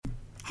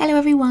Hello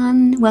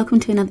everyone, welcome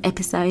to another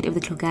episode of the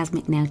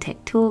Clorgasmic Nail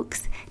Tech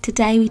Talks.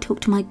 Today we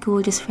talk to my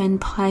gorgeous friend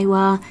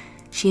Paiwa.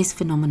 She is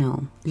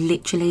phenomenal,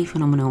 literally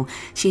phenomenal.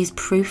 She is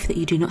proof that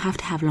you do not have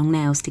to have long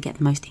nails to get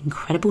the most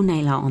incredible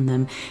nail art on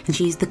them, and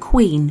she is the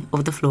queen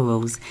of the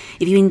florals.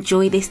 If you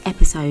enjoy this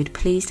episode,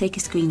 please take a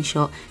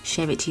screenshot,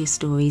 share it to your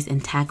stories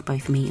and tag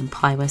both me and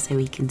Paiwa so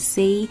we can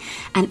see.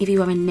 And if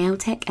you are a nail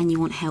tech and you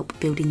want help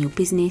building your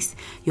business,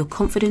 your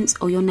confidence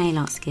or your nail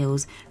art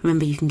skills,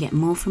 remember you can get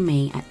more from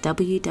me at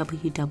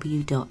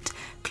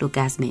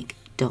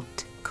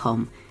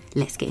www.clorgasmic.com.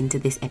 Let's get into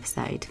this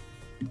episode.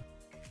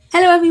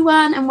 Hello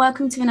everyone and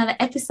welcome to another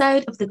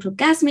episode of the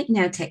Clorgasmic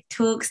Nail Tech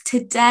Talks.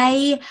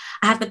 Today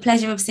I have the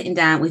pleasure of sitting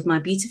down with my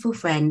beautiful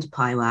friend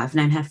Paiwa. I've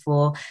known her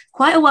for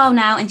quite a while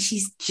now and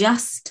she's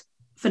just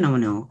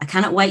phenomenal. I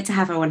cannot wait to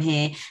have her on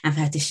here and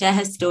for her to share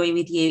her story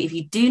with you. If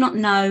you do not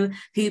know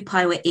who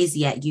Paiwa is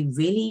yet, you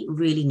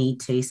really need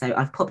to. So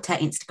I've popped her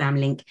Instagram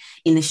link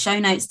in the show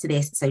notes to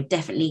this. So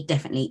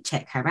definitely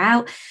check her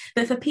out.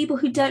 But for people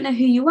who don't know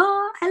who you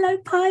are, hello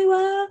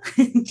Paiwa.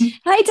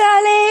 Hi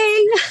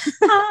darling.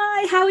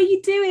 Hi, how are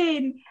you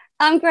doing?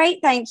 I'm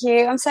great, thank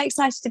you. I'm so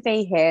excited to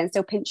be here and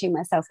still pinching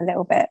myself a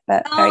little bit,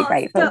 but very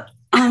grateful. Stop.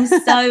 I'm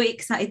so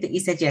excited that you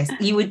said yes.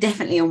 You were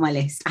definitely on my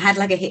list. I had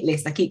like a hit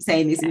list. I keep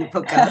saying this in the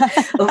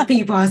podcast of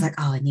people. I was like,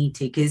 oh, I need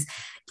to, because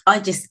I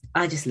just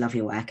love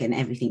your work and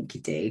everything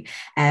you do.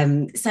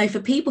 So for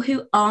people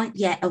who aren't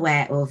yet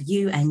aware of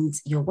you and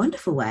your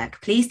wonderful work,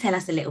 please tell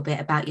us a little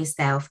bit about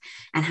yourself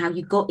and how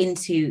you got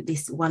into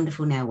this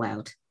wonderful nail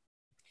world.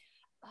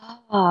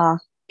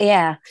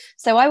 Yeah.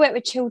 So I worked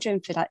with children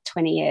for like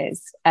 20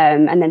 years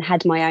and then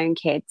had my own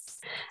kids.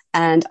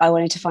 And I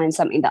wanted to find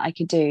something that I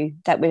could do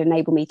that would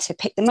enable me to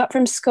pick them up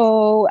from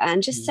school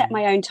and just set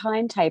my own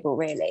timetable,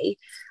 really.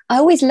 I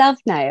always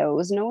loved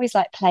nails and always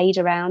like played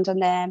around on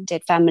them,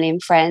 did family and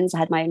friends. I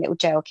had my own little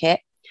gel kit.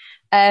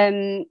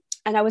 And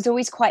I was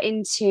always quite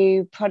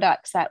into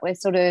products that were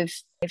sort of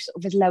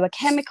with lower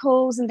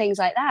chemicals and things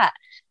like that.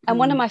 And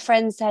one of my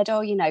friends said,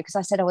 oh, you know, because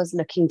I said I was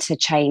looking to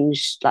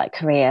change like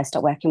career,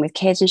 start working with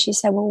kids. And she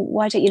said, well,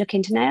 why don't you look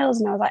into nails?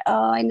 And I was like,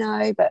 oh, I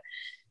know, but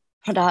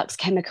products,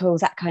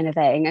 chemicals, that kind of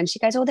thing. And she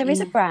goes, oh, there is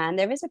a brand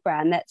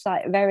that's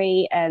like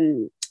very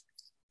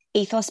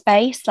ethos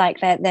based, like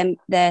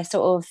they're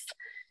sort of,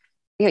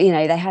 you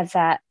know, they have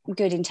that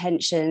good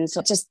intentions,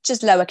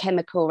 just lower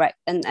chemical, right,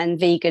 and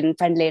vegan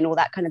friendly and all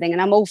that kind of thing. And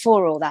I'm all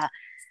for all that.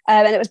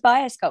 And it was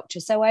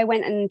Biosculpture. So I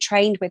went and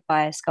trained with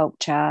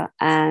Biosculpture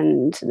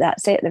and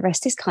that's it. The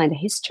rest is kind of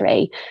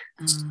history.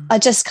 I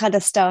just kind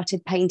of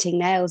started painting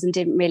nails and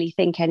didn't really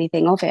think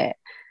anything of it.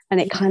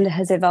 And it kind of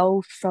has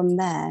evolved from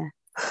there.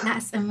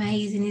 That's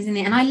amazing, isn't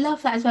it? And I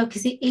love that as well,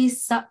 because it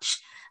is such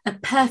a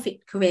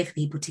perfect career for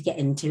people to get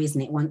into,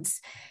 isn't it?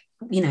 Once,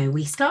 you know,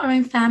 we start our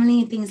own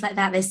family and things like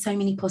that, there's so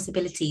many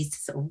possibilities to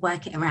sort of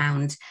work it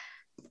around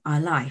our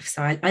life.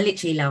 So I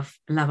literally love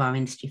our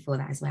industry for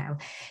that as well.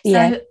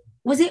 So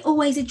was it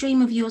always a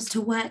dream of yours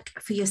to work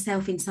for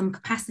yourself in some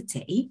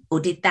capacity, or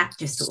did that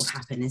just sort of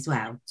happen as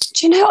well?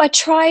 Do you know, I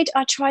tried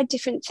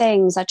different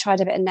things. I tried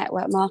a bit of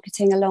network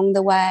marketing along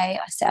the way.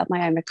 I set up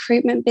my own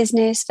recruitment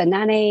business for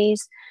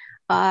nannies.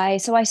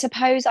 So I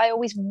suppose I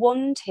always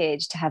wanted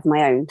to have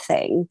my own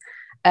thing,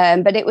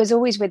 but it was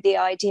always with the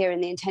idea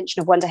and the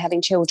intention of one day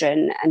having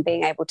children and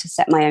being able to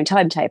set my own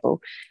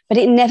timetable. But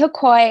it never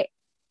quite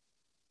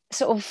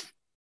sort of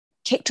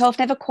kicked off,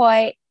 never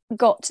quite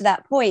got to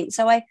that point.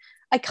 So I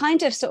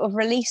kind of sort of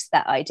released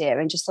that idea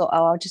and just thought,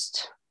 oh, I'll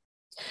just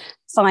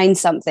find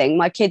something.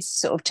 My kids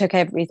sort of took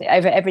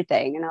over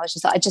everything, and I was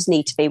just like, I just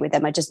need to be with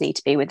them. I just need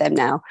to be with them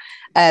now.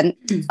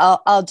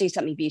 I'll do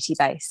something beauty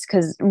based,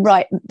 because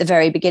right at the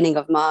very beginning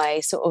of my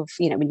sort of,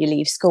 you know, when you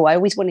leave school, I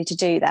always wanted to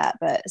do that,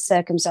 but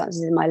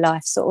circumstances in my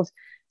life sort of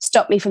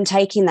stopped me from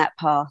taking that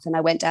path, and I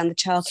went down the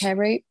childcare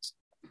route.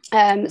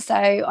 So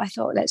I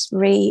thought, let's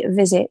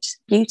revisit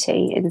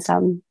beauty in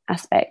some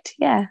aspect.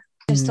 Yeah,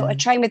 just thought I'd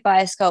train with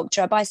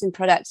Biosculpture, I buy some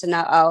products, and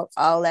I'll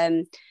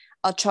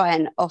try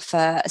and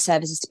offer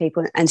services to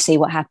people and see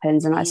what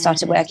happens. And I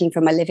started working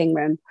from my living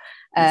room.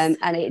 And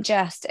it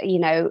just, you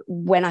know,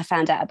 when I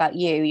found out about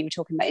you were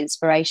talking about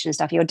inspiration and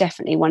stuff. You're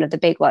definitely one of the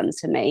big ones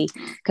for me,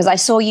 because I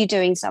saw you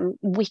doing some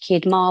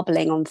wicked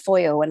marbling on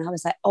foil. And I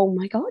was like, oh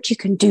my God, you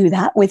can do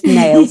that with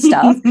nail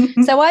stuff.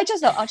 So I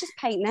just thought, I'll just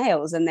paint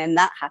nails. And then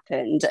that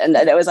happened. And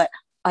then it was like,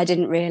 I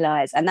didn't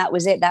realize. And that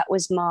was it. That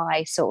was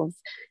my sort of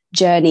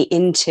journey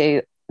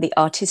into the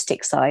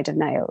artistic side of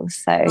nails.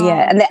 So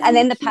and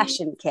then the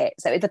passion kit.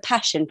 So it's a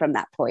passion from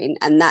that point,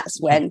 and that's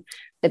when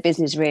the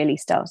business really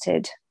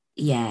started.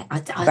 I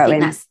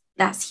think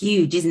that's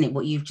huge, isn't it?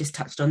 What you've just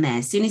touched on there.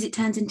 As soon as it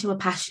turns into a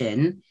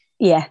passion,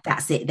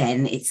 that's it.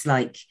 Then it's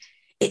like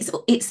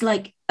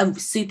a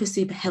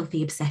super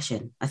healthy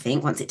obsession. I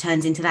think once it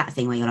turns into that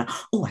thing where you're like,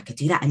 oh, I could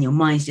do that, and your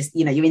mind's just,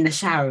 you know, you're in the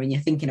shower and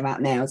you're thinking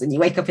about nails, and you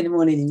wake up in the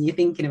morning and you're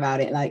thinking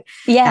about it, like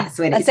that's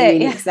when it's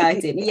really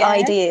exciting.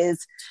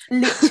 Ideas,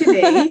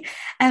 literally.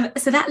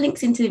 So that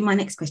links into my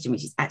next question,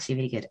 which is actually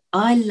really good.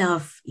 I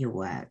love your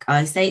work.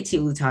 I say it to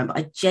you all the time, but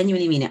I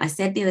genuinely mean it. I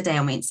said the other day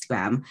on my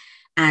Instagram,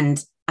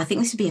 and I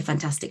think this would be a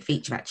fantastic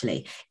feature,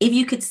 actually. If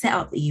you could set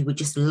up that you would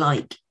just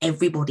like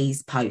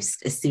everybody's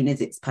post as soon as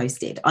it's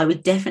posted, I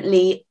would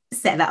definitely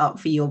set that up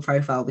for your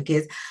profile,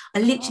 because I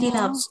literally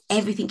love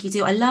everything you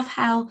do. I love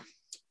how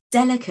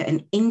delicate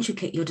and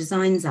intricate your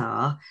designs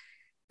are.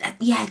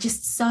 Yeah,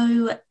 just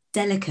so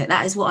delicate.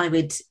 That is what I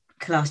would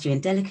class you in.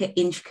 Delicate,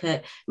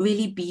 intricate,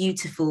 really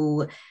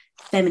beautiful,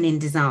 feminine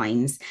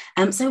designs.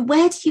 So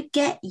where do you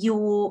get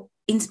your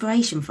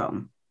inspiration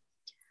from?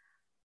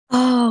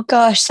 Oh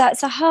gosh,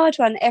 that's a hard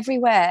one.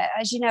 Everywhere.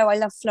 As you know, I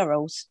love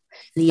florals.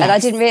 Yes. And I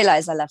didn't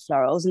realize I love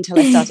florals until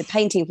I started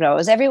painting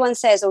florals. Everyone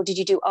says, oh, did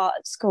you do art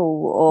at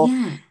school? Or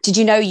did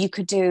you know you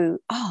could do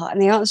art?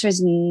 And the answer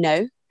is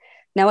no.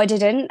 No, I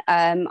didn't.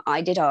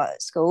 I did art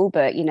at school,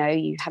 but you know,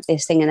 you have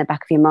this thing in the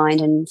back of your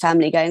mind and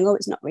family going, oh,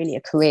 it's not really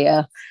a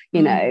career,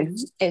 you know,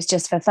 it's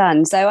just for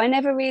fun. So I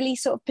never really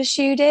sort of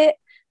pursued it.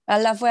 I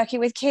love working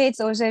with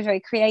kids, also very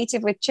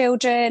creative with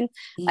children.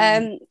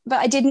 But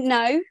I didn't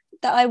know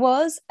that I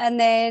was. And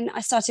then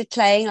I started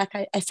playing, like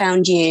I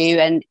found you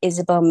and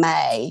Isabel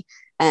May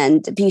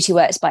and Beauty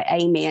Works by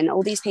Amy, and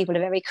all these people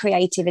are very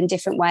creative in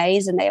different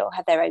ways, and they all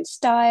have their own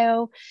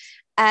style.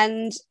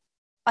 And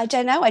I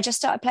don't know, I just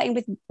started playing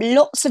with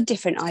lots of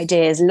different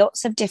ideas,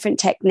 lots of different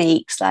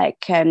techniques,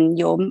 like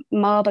your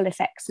marble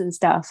effects and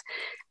stuff.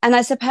 And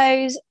I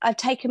suppose I've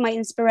taken my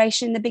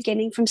inspiration in the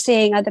beginning from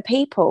seeing other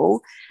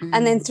people.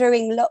 And then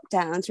through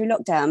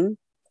lockdown,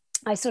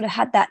 I sort of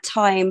had that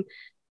time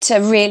to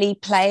really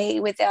play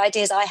with the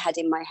ideas I had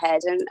in my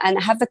head,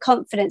 and have the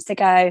confidence to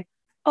go,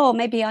 oh,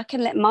 maybe I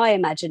can let my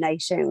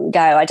imagination go.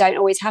 I don't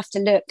always have to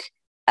look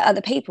at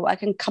other people. I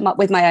can come up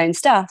with my own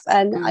stuff.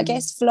 And I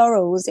guess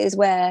florals is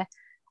where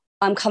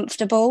I'm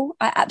comfortable.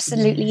 I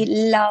absolutely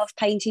love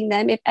painting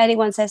them. If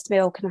anyone says to me,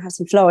 oh, can I have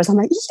some flowers? I'm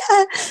like,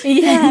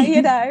 yeah,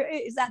 you know,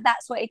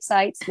 that's what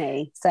excites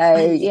me. So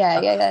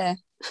yeah.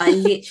 I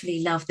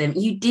literally love them.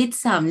 You did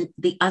some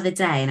the other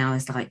day and I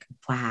was like,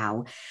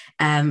 wow.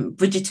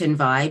 Bridgerton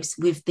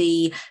vibes with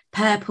the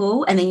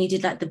purple, and then you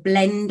did like the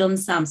blend on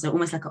some, so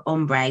almost like an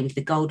ombre with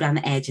the gold around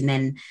the edge, and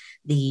then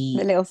the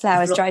little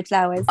flowers, dried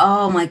flowers.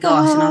 Oh my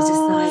gosh. And I was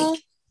just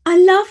like, I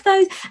love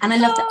those. And I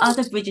love the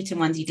other Bridgerton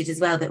ones you did as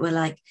well that were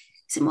like,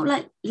 is it more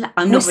like,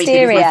 I'm not very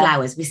good with my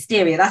flowers.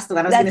 Wisteria, that's the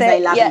one I was going to say,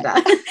 lavender.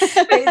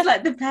 Yeah. But it's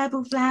like the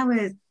purple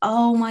flowers.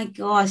 Oh my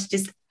gosh,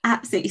 just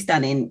absolutely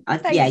stunning.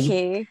 Thank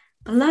you.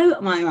 Blow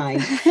my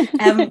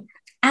mind.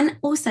 And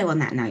also on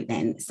that note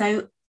then,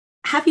 so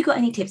have you got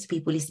any tips for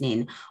people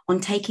listening on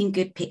taking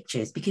good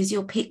pictures? Because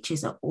your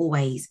pictures are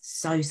always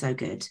so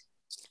good.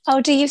 Oh,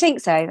 do you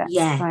think so? That's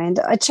kind.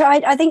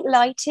 I think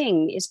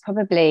lighting is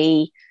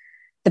probably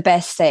the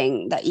best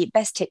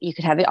tip you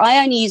could have.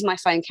 I only use my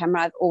phone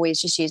camera. I've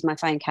always just used my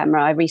phone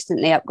camera. I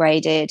recently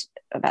upgraded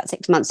about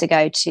 6 months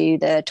ago to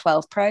the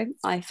 12 Pro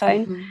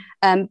iPhone.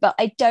 But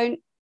I don't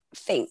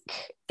think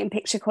in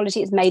picture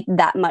quality it's made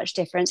that much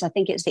difference. I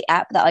think it's the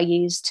app that I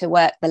use to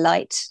work the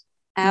light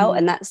out,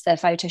 and that's the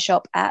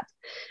Photoshop app,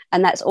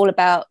 and that's all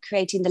about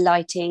creating the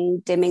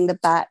lighting, dimming the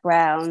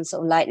background,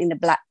 sort of lightening the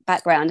black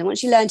background. And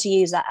once you learn to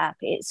use that app,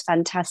 it's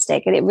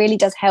fantastic, and it really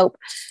does help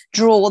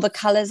draw the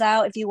colors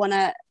out if you want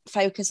to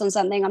focus on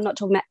something. I'm not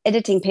talking about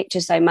editing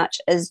pictures so much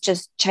as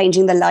just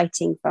changing the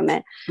lighting from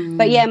it.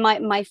 But yeah,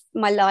 my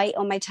light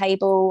on my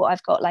table,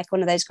 I've got like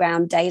one of those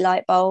ground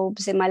daylight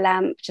bulbs in my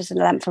lamp, just a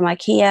lamp from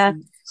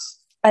IKEA,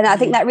 and I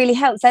think that really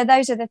helps. So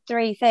those are the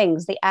three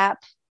things: the app,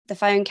 the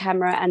phone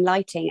camera, and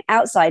lighting.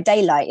 Outside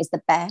daylight is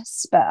the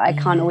best, but I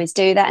can't always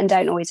do that and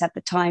don't always have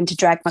the time to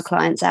drag my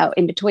clients out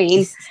in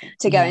between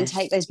to go and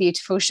take those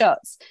beautiful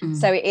shots.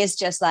 So it is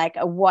just like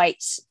a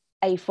white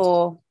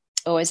A4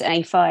 or it's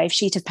an A5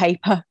 sheet of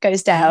paper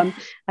goes down.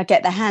 I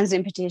get the hands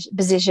in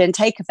position,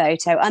 take a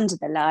photo under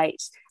the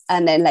lights,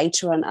 and then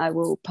later on I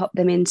will pop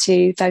them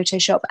into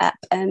Photoshop app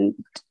and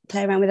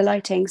play around with the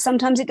lighting.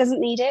 Sometimes it doesn't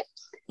need it,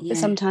 but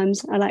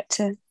sometimes I like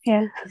to,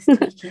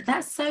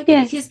 That's so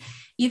good, because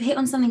you've hit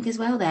on something as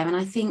well there. And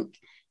I think,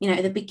 you know,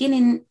 at the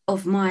beginning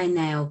of my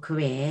nail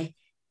career,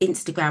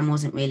 Instagram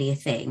wasn't really a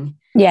thing.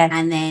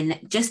 And then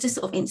just as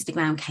sort of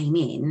Instagram came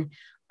in,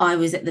 I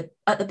was at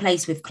the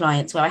place with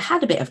clients where I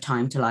had a bit of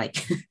time to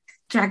like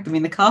drag them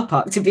in the car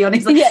park, to be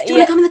honest. Like, do you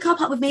want to come in the car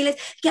park with me?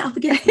 Let's get up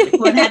against the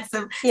wall. And had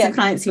some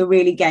clients who are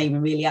really game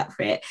and really up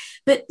for it.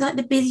 But like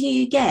the busier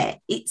you get,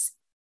 it's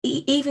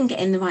even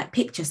getting the right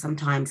picture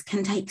sometimes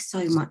can take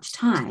so much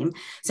time.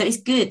 So it's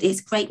good.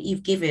 It's great that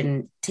you've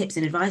given tips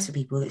and advice for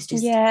people. That's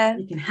just, you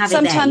can have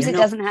sometimes it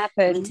there. It doesn't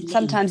happen.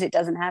 Sometimes it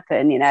doesn't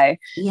happen, you know.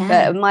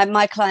 But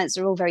my clients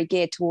are all very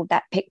geared toward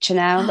that picture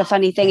now. The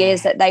funny thing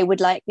is that they would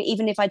like me,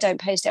 even if I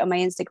don't post it on my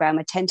Instagram,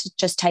 I tend to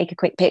just take a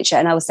quick picture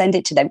and I will send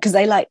it to them, because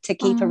they like to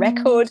keep a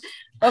record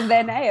of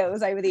their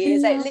nails over the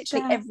years.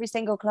 Literally every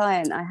single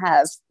client I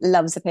have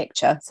loves a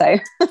picture. So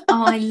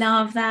I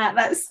love that.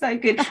 That's so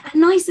good. And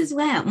nice as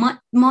well.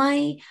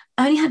 I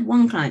only had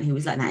one client who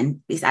was like that,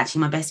 and it's actually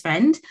my best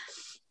friend.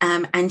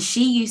 And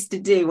she used to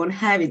do on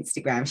her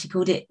Instagram, she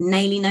called it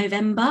Naily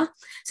November.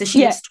 So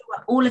she would store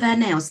up all of her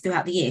nails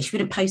throughout the year. She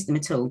wouldn't post them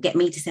at all, get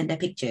me to send her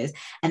pictures.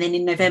 And then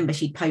in November,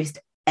 she'd post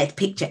a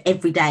picture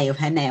every day of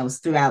her nails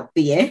throughout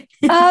the year.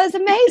 Oh, it's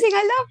amazing.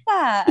 I love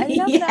that. I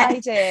love Yeah. that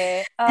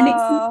idea. And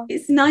Oh,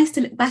 it's nice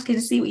to look back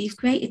and see what you've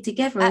created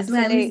together as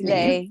well, isn't it?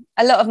 absolutely.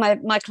 A lot of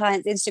my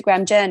clients'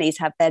 Instagram journeys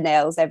have their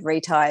nails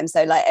every time.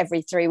 So like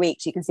every 3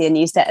 weeks, you can see a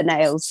new set of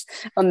nails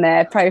on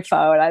their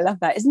profile. And I love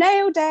that. It's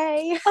nail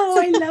day. Oh,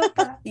 I love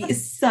that.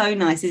 It's so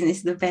nice, isn't it?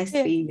 It's the best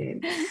Yeah.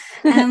 feeling.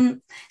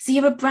 So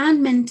you're a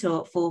brand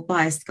mentor for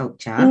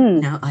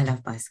Biosculpture. Now, I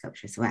love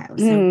Biosculpture as well.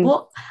 So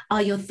what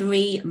are your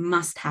 3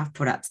 must-have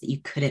products that you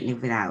couldn't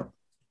live without?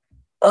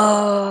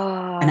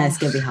 Oh, I know it's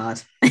going to be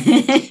hard.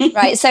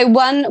 Right. So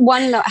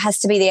one lot has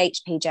to be the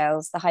HP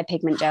gels, the high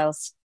pigment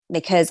gels,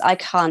 because I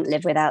can't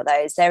live without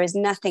those. There is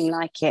nothing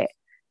like it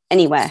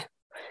anywhere.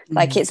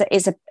 Like it's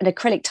an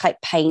acrylic type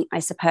paint, I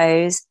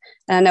suppose.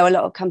 And I know a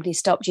lot of companies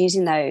stopped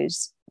using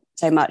those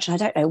so much, and I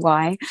don't know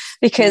why,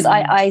 because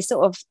I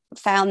sort of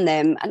found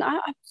them, and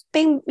I've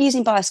been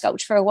using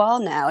Biosculpture for a while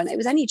now, and it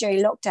was only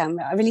during lockdown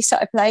that I really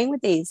started playing with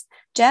these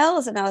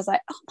gels, and I was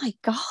like, oh my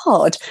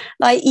god,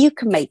 like you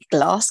can make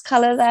glass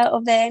colors out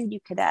of them, you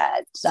could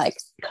add like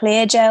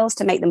clear gels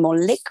to make them more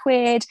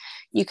liquid,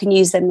 you can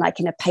use them like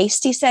in a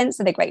pasty sense,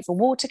 so they're great for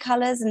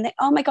watercolors, and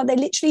oh my god, they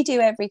literally do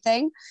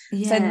everything.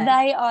 So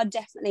they are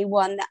definitely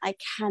one that I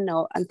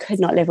cannot and could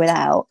not live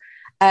without.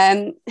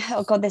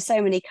 Oh god, there's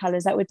so many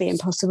colors that would be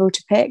impossible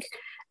to pick.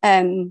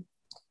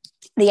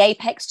 The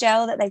Apex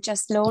gel that they've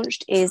just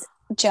launched is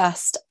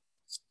just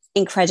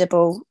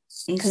incredible,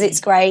 because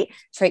it's great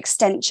for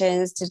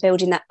extensions, to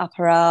building that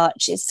upper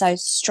arch. It's so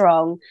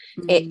strong.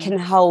 It can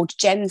hold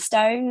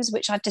gemstones,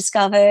 which I've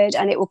discovered,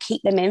 and it will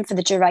keep them in for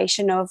the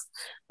duration of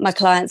my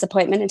client's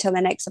appointment until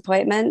their next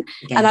appointment.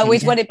 And I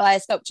always wanted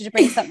Biosculpture to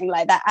bring something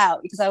like that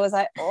out, because I was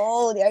like,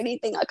 oh, the only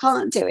thing I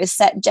can't do is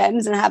set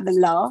gems and have them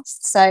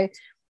last. So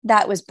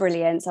that was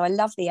brilliant. So I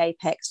love the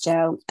Apex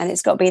gel, and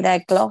it's got to be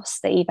their gloss,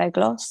 the Evo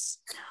Gloss.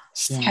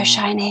 So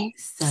shiny.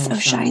 So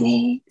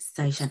shiny.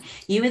 So shiny.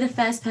 You were the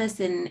first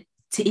person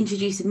to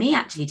introduce me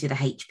actually to the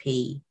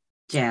HP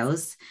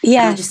gels.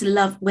 Yeah. And I just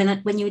love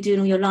when you were doing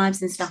all your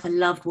lives and stuff, I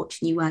loved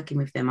watching you working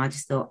with them. I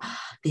just thought, oh,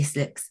 this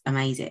looks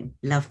amazing.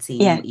 Loved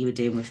seeing what you were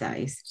doing with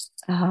those.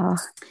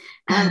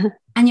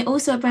 And you're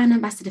also a brand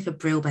ambassador for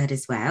Brillbird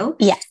as well.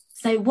 Yeah.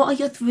 So what are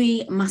your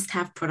 3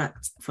 must-have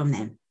products from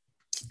them?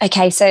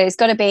 Okay, so it's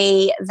got to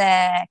be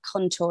their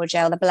contour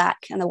gel, the black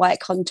and the white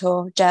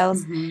contour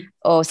gels,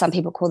 or some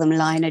people call them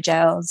liner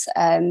gels.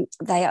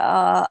 They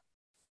are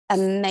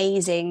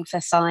amazing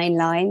for fine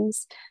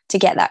lines, to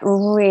get that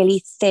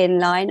really thin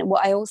line.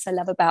 What I also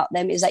love about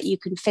them is that you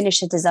can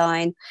finish a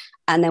design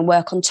and then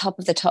work on top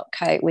of the top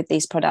coat with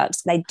these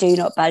products. They do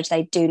not budge,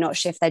 they do not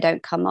shift, they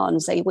don't come on.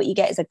 So what you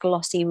get is a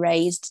glossy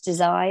raised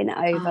design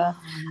over.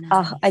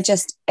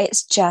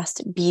 It's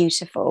just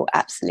beautiful,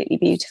 absolutely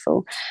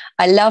beautiful.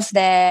 I love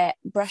their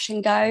brush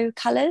and go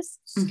colours.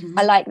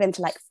 I like them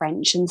for like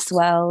French and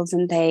swirls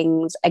and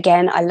things.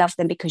 Again, I love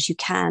them because you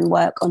can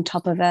work on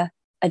top of a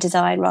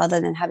design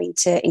rather than having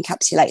to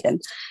encapsulate them.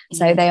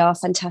 So they are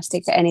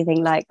fantastic for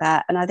anything like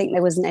that. And I think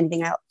there wasn't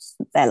anything out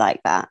there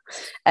like that.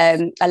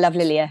 I love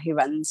Lilia, who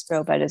runs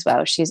Brillbird as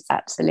well. She's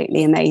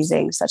absolutely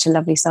amazing. Such a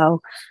lovely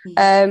soul.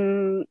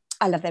 I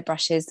love their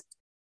brushes.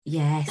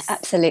 Yes.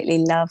 Absolutely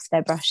love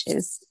their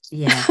brushes.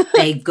 Yeah,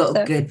 they've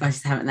got good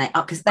brushes, haven't they?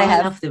 Because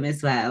I love them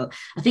as well.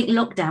 I think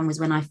lockdown was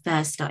when I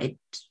first started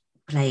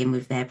playing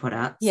with their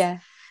products. Yeah.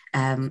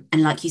 And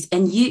like you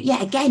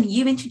again,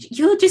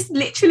 you're just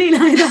literally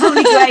like the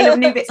holy grail of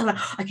new bits. I'm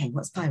like, okay,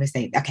 what's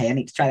pyrosane? Okay, I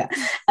need to try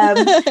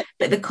that.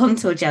 But the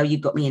contour gel you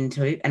got me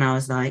into, and I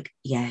was like,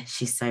 yeah,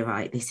 she's so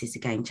right, this is a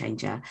game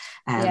changer.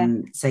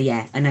 So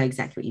yeah, I know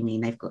exactly what you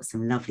mean. They've got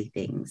some lovely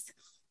things.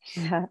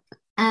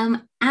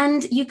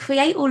 And you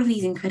create all of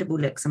these incredible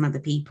looks on other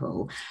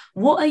people.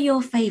 What are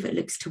your favorite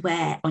looks to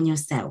wear on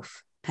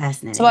yourself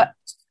personally? So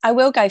I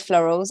will go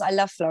florals. I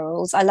love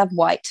florals. I love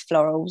white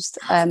florals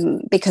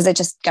because they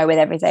just go with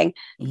everything.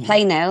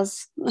 Plain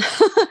nails.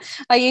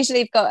 I usually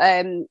have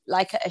got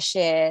like a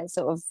sheer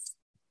sort of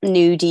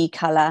nudie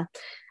colour.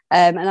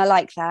 And I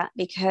like that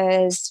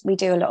because we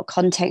do a lot of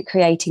content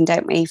creating,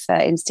 don't we, for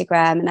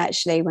Instagram. And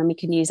actually when we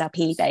can use our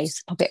Peely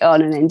base, pop it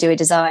on and then do a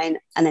design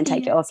and then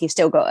take it off, you've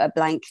still got a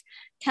blank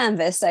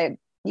canvas. So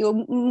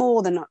you'll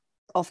more than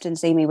often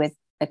see me with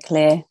a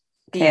clear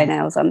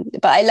nails on.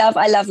 But I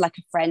love like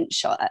a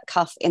French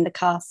cuff in the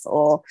cuff,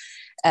 or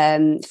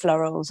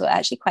florals, or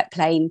actually quite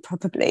plain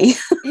probably.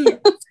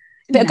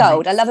 A bit of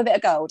gold. I love a bit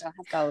of gold. I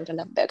have gold. I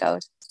love a bit of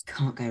gold.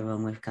 Can't go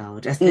wrong with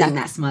gold. I think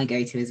that's my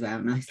go-to as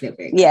well. Nice little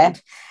bit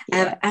of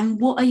gold.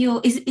 And what are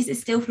your is it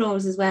still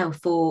florals as well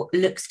for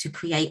looks to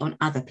create on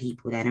other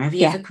people then? Or have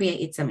you ever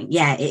created something?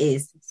 Yeah, it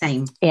is.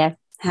 Same. Yeah.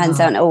 Hands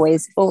down,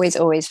 always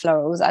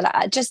florals.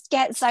 I just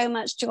get so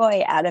much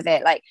joy out of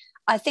it. Like,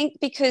 I think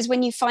because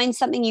when you find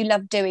something you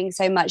love doing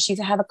so much,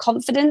 you have a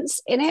confidence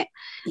in it.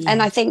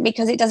 And I think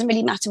because it doesn't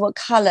really matter what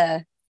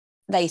colour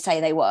they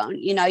say they want,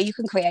 you know, you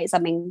can create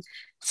something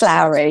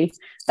flowery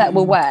that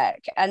will work.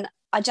 And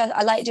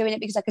I like doing it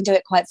because I can do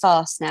it quite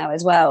fast now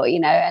as well, you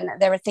know, and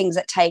there are things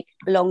that take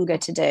longer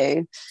to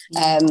do,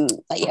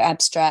 like your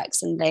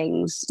abstracts and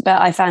things.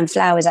 But I found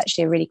flowers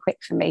actually are really quick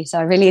for me, so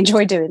I really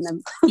enjoy doing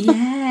them.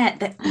 Yeah,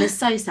 they're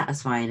so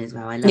satisfying as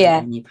well. I love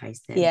it when you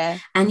post them. Yeah.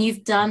 And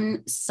you've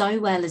done so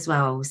well as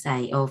well, I will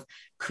say, of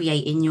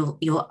creating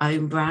your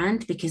own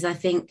brand, because I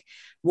think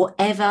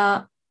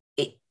whatever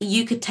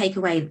you could take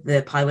away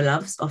the Pie with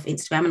Loves off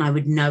Instagram and I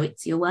would know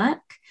it's your work,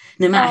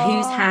 no matter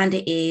whose hand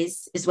it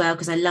is as well,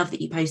 because I love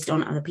that you post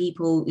on other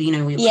people, you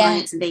know, your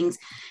clients and things.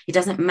 It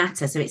doesn't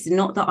matter. So it's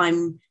not that I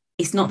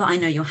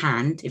know your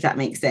hand, if that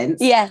makes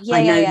sense. I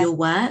know your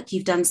work.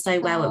 You've done so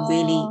well at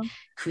really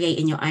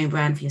creating your own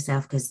brand for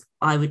yourself, because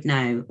I would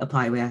know a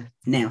pie with a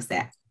nail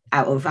set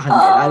out of 100.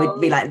 I would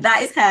be like,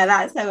 that is her,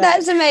 that's her work.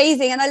 That's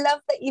amazing. And I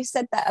love that you've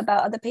said that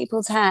about other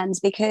people's hands,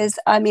 because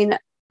I mean,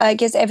 I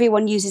guess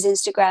everyone uses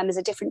Instagram as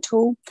a different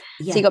tool.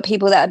 So you've got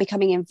people that are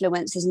becoming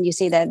influencers and you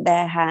see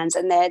their hands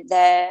and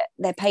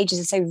their pages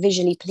are so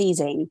visually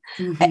pleasing.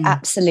 I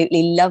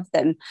absolutely love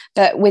them.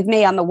 But with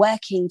me, I'm a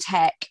working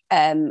tech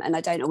and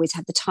I don't always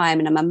have the time,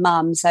 and I'm a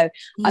mum. So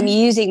I'm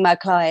using my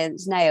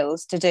clients'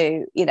 nails to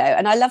do, you know,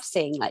 and I love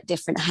seeing like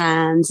different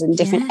hands and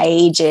different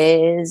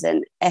ages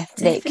and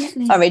ethnic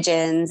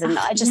origins. And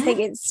I just think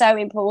it's so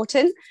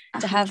important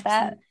to have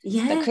that.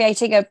 But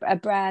creating a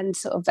brand,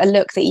 sort of a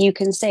look that you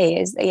can see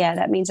is,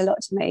 that means a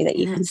lot to me, that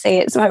you can see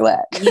it's my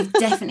work. You've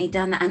definitely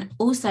done that. And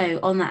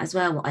also on that as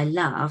well, what I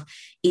love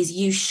is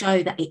you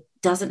show that it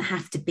doesn't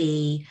have to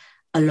be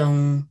a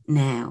long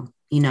nail,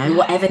 you know,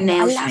 whatever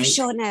nail shape. I love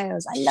short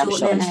nails. I love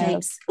short nails.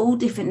 Shapes, all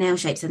different nail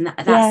shapes. And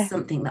that's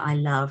something that I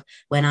love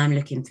when I'm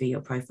looking through your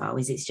profile,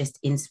 is it's just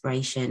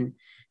inspiration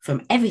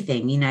from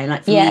everything, you know,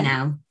 like for me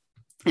now,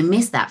 I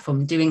miss that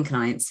from doing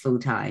clients full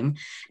time.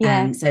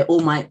 So all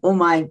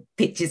my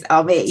pictures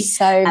are me.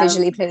 So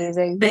visually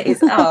pleasing. But it's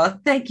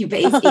thank you.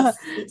 But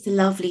it's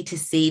lovely to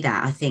see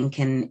that, I think,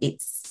 and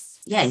it's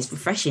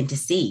refreshing to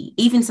see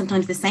even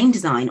sometimes the same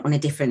design on a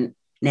different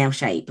nail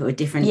shape or a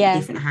different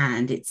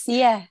hand. It's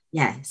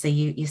so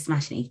you're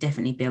smashing it. You've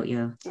definitely built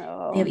your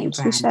brand really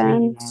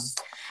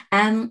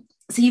well.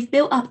 So you've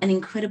built up an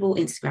incredible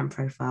Instagram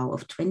profile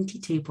of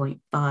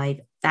 22.5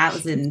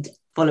 thousand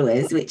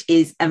followers, which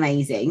is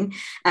amazing.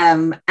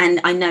 And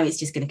I know it's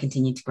just going to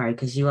continue to grow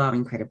because you are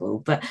incredible.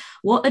 But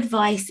what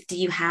advice do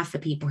you have for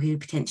people who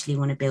potentially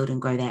want to build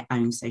and grow their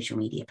own social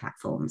media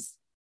platforms?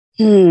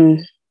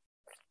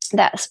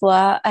 That's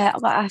what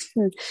I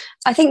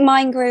think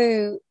mine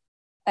grew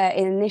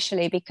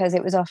initially because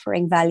it was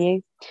offering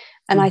value.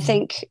 And I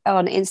think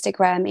on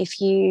Instagram,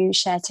 if you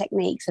share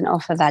techniques and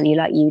offer value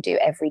like you do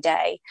every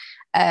day,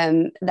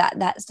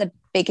 that's the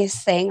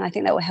biggest thing I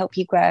think that will help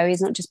you grow,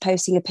 is not just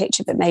posting a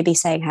picture, but maybe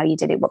saying how you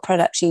did it, what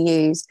products you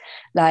use,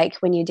 like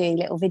when you're doing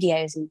little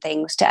videos and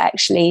things, to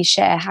actually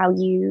share how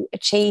you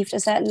achieved a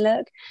certain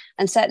look.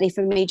 And certainly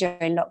for me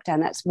during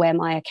lockdown, that's where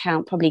my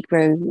account probably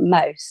grew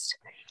most,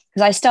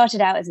 because I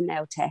started out as a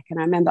nail tech and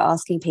I remember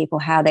asking people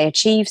how they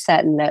achieved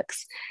certain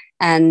looks,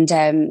 and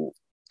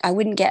I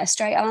wouldn't get a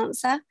straight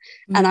answer.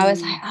 And I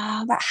was like,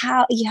 but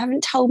how? You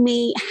haven't told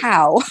me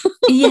how.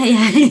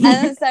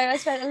 And so I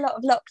spent a lot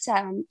of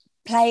lockdown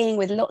playing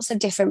with lots of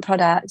different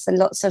products and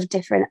lots of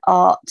different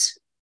art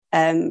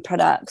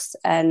products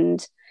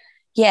and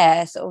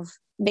sort of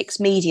mixed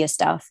media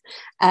stuff,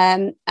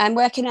 and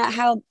working out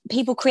how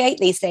people create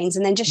these things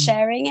and then just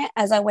sharing it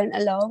as I went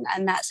along.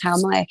 And that's how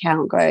my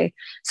account grew.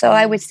 So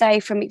I would say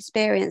from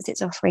experience,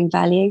 it's offering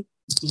value,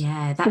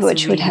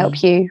 which would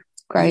help you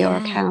grow your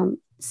account.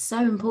 So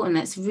important.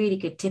 That's a really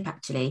good tip,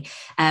 actually.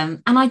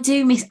 And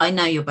I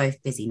know you're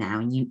both busy now,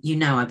 and you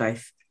know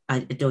I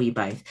adore you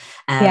both.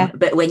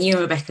 But when you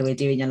and Rebecca were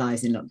doing your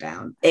lives in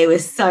lockdown, it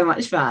was so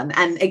much fun.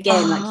 And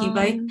again,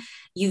 like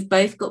you've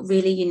both got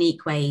really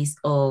unique ways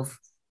of,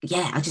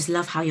 I just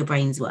love how your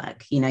brains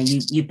work. You know,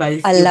 you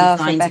both, I love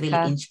Rebecca.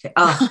 Really intricate.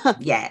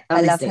 Honestly,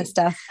 I love her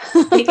stuff.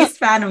 Biggest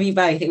fan of you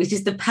both. It was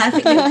just the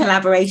perfect little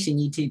collaboration,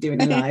 you two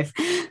doing a live.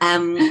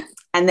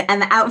 And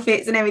the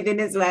outfits and everything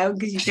as well,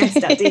 because you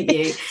dressed up, didn't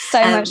you? So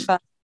much fun.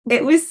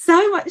 It was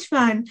so much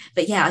fun.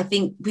 But I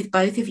think with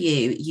both of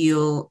you,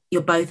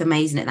 you're both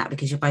amazing at that,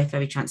 because you're both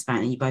very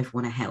transparent and you both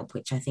want to help,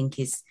 which I think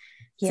is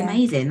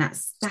amazing.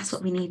 That's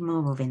what we need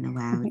more of in the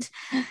world.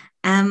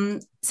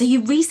 So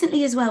you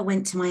recently as well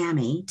went to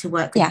Miami to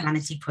work with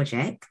Vanity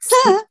Projects.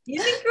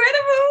 It's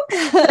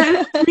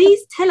incredible. So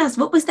please tell us,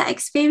 what was that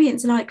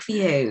experience like for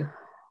you?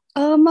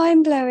 Oh,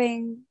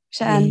 mind-blowing,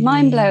 Shan,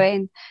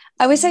 mind-blowing.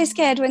 I was so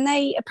scared when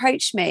they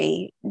approached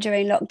me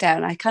during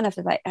lockdown. I kind of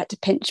had to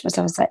pinch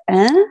myself. I was like,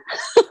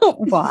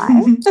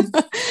 why?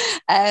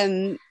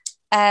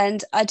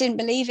 And I didn't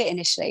believe it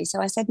initially.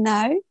 So I said,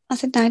 no. I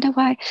said, no,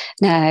 why?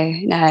 No.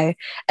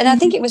 And I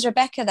think it was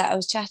Rebecca that I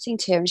was chatting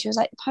to, and she was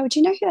like, oh, do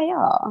you know who they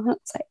are? And I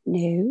was like,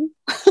 no.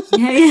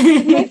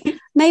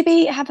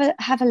 Maybe have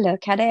a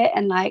look at it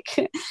and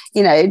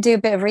do a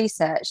bit of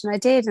research. And I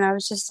did. And I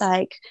was just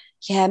like,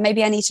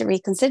 maybe I need to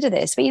reconsider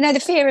this. But, the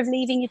fear of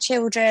leaving your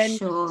children.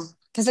 Sure.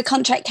 Because the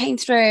contract came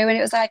through and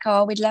it was like,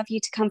 oh, we'd love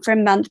you to come for a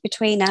month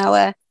between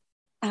our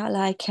our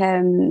like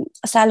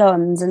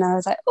salons, and I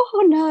was like,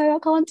 oh no, I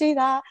can't do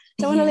that.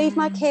 Don't want to leave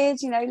my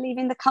kids,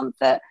 leaving the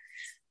comfort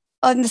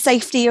and the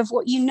safety of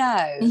what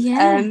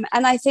and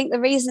I think the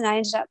reason I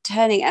ended up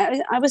turning,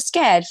 I was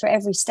scared for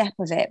every step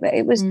of it, but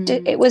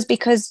it was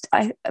because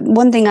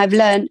one thing I've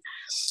learned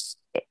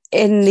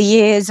in the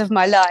years of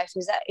my life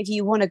is that if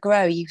you want to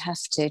grow, you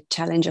have to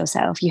challenge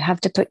yourself. You have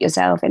to put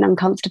yourself in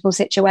uncomfortable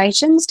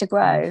situations to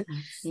grow.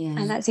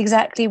 And that's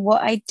exactly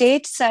what I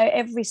did. So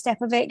every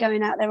step of it,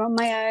 going out there on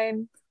my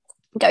own,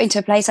 going to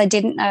a place I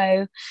didn't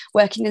know,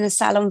 working in a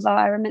salon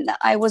environment that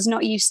I was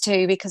not used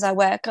to, because I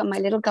work on my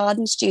little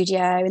garden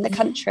studio in the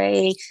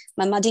country,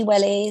 my muddy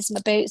wellies, my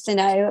boots,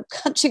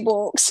 country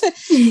walks,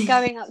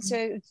 going up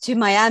to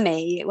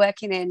Miami,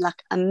 working in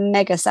like a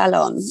mega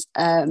salon,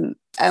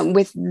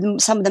 with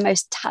some of the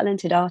most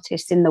talented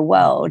artists in the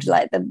world.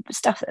 Like the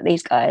stuff that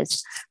these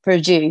guys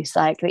produce,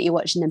 like that you're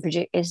watching them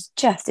produce, is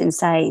just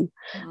insane.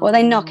 What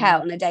they knock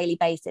out on a daily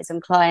basis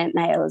on client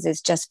nails is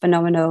just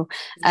phenomenal.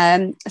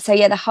 So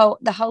yeah,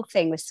 the whole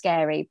thing was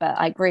scary, but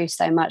I grew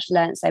so much,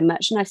 learned so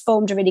much, and I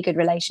formed a really good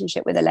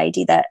relationship with a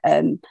lady that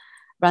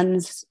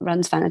runs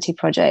Vanity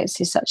Projects,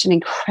 who's such an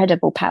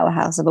incredible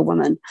powerhouse of a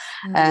woman.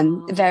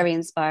 Very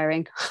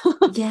inspiring.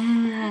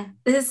 Yeah,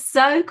 it's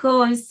so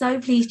cool. I'm so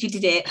pleased you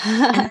did it.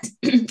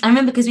 And I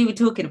remember, because we were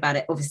talking about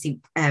it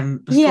obviously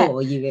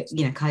before you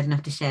were kind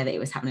enough to share that it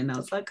was happening, and I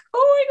was like,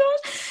 oh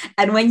my gosh.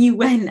 And when you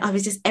went, I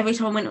was just, every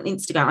time I went on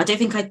Instagram, I don't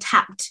think I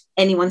tapped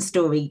anyone's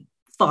story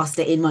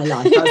faster in my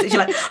life. I was literally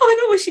like, oh my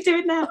god, what's she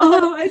doing now?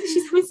 Oh,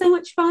 she's having so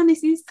much fun,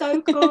 this is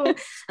so cool.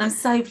 I'm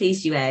so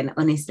pleased you went.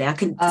 Honestly, I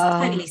can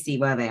totally see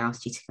why they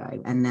asked you to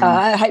go. And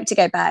I hope to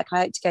go back. I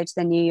hope to go to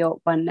the New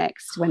York one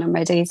next when I'm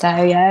ready, so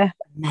yeah.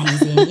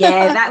 Amazing.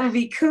 Yeah, that would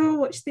be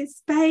cool. Watch this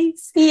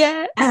space.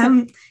 Yeah.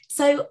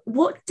 So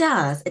what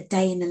does a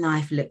day in the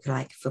life look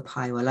like for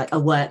Paiwa, like a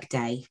work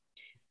day?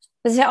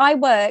 So I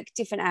work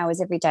different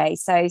hours every day.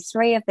 So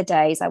 3 of the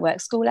days I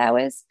work school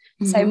hours.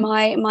 So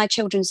my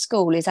children's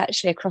school is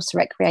actually across the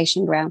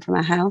recreation ground from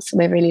our house.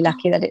 We're really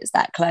lucky that it's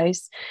that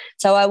close.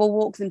 So I will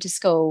walk them to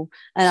school,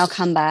 and I'll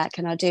come back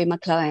and I'll do my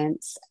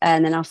clients,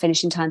 and then I'll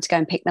finish in time to go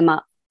and pick them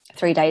up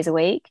 3 days a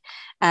week.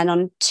 And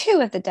on 2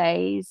 of the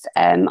days,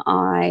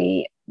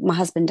 my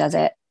husband does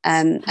it.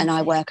 And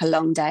I work a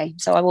long day,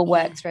 so I will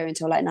work through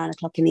until like 9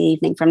 o'clock in the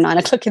evening, from 9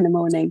 o'clock in the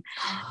morning,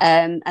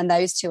 and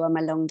those 2 are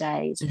my long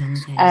days.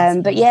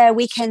 But yeah,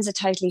 weekends are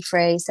totally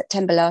free.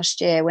 September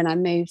last year, when I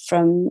moved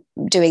from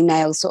doing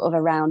nails sort of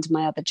around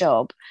my other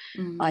job,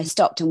 I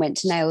stopped and went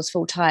to nails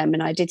full time,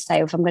 and I did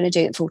say, if I'm going to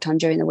do it full time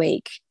during the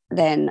week,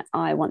 then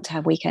I want to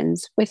have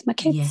weekends with my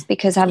kids,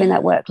 because having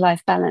that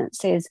work-life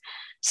balance is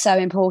so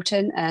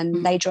important,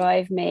 and they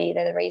drive me.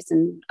 They're the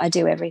reason I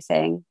do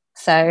everything.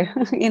 So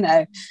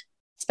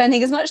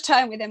spending as much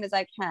time with them as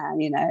I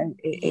can,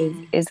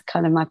 is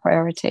kind of my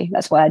priority.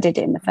 That's why I did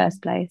it in the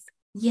first place.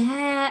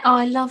 Yeah. Oh,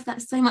 I love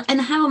that so much. And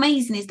how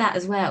amazing is that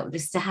as well,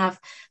 just to have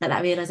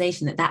that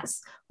realization that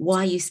that's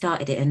why you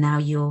started it, and now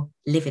you're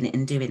living it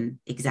and doing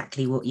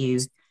exactly what you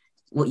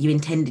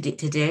intended it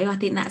to do. I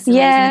think that's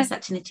amazing. That's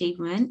such an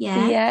achievement.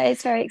 Yeah,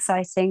 it's very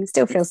exciting.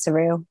 Still feels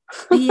surreal.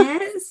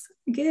 Yes,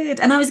 good.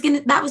 And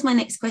that was my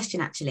next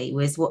question actually,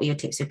 was what are your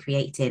tips for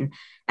creating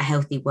a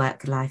healthy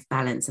work-life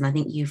balance? And I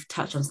think you've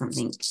touched on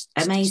something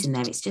amazing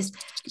there. It's just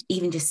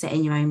even just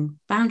setting your own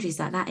boundaries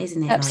like that,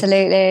 isn't it?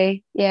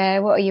 Absolutely. Yeah.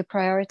 What are your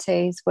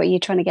priorities? What are you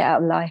trying to get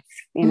out of life?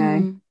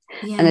 And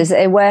there's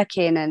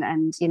working,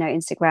 and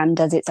Instagram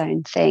does its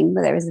own thing,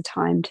 but there is a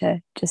time to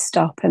just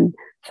stop and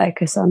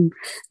focus on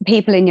the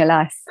people in your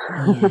life.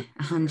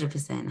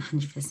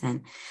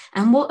 100%.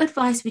 And what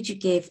advice would you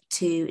give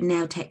to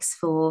nail techs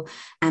for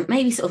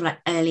maybe sort of like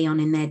early on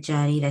in their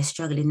journey, they're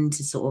struggling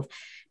to sort of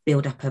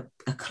build up a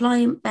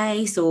client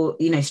base, or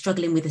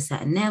struggling with a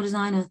certain nail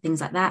designer,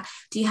 things like that?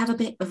 Do you have a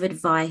bit of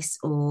advice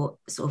or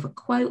sort of a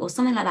quote or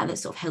something like that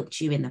sort of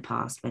helped you in the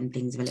past when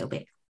things are a little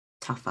bit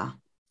tougher?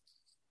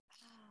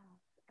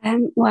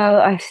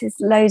 Well, there's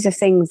loads of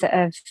things that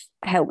have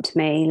helped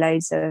me,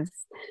 loads of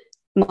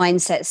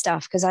mindset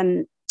stuff, because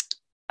my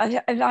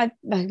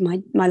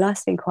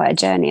life's been quite a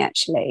journey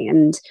actually,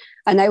 and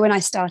I know when I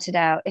started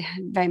out, it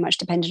very much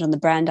depended on the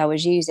brand I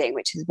was using,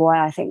 which is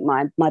why I think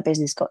my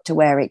business got to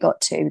where it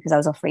got to, because I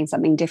was offering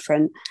something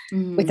different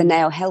with the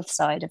nail health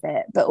side of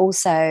it, but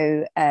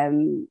also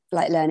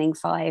like learning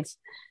 5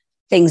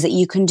 things that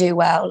you can do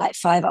well, like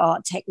 5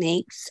 art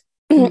techniques.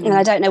 And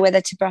I don't know whether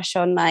to brush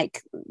on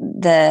like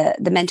the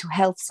mental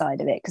health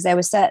side of it, because there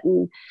were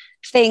certain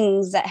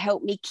things that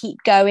help me keep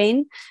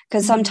going,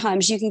 because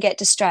sometimes you can get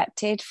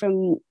distracted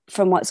from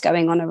what's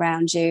going on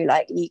around you.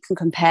 Like you can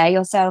compare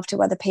yourself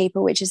to other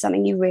people, which is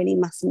something you really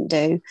mustn't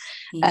do.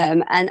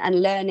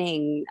 And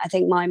learning, I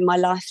think my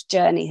life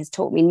journey has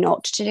taught me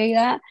not to do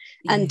that,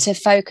 and to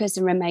focus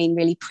and remain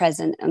really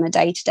present on a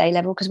day-to-day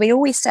level, because we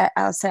always set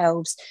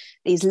ourselves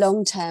these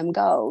long-term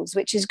goals,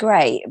 which is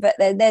great, but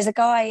there's a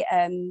guy,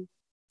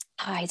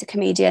 he's a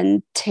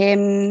comedian,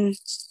 Tim,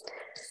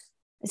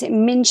 is it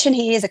Minchin?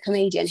 He is a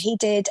comedian. He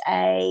did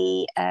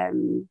a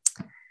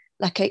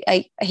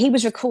he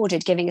was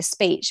recorded giving a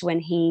speech when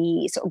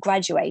he sort of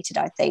graduated,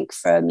 I think,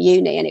 from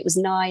uni, and it was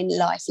 9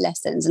 life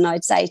lessons. And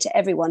I'd say to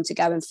everyone to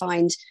go and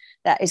find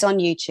that. Is on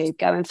YouTube,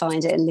 go and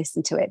find it and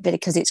listen to it,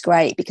 because it's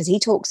great, because he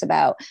talks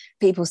about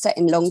people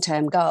setting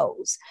long-term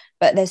goals,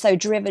 but they're so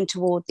driven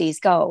toward these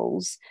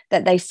goals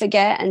that they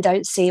forget and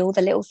don't see all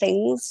the little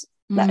things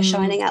that are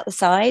shining out the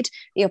side,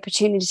 the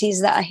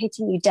opportunities that are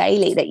hitting you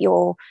daily that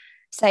you're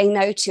saying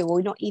no to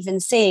or not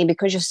even seeing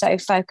because you're so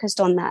focused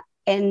on that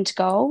end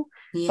goal.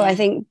 But I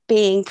think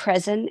being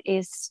present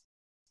is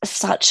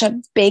such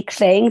a big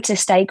thing, to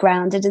stay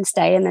grounded and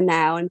stay in the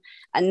now,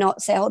 and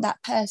not say, oh,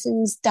 that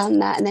person's done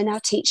that and they're now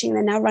teaching,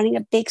 they're now running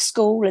a big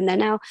school, and they're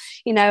now,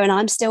 and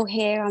I'm still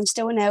here, I'm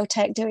still in nail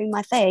tech doing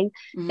my thing.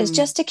 It's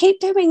just to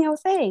keep doing your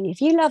thing. If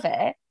you love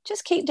it,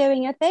 just keep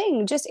doing your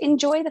thing. Just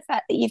enjoy the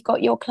fact that you've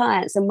got your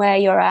clients and where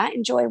you're at.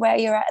 Enjoy where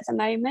you're at the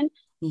moment,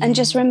 and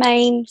just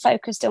remain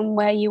focused on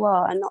where you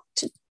are, and not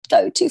to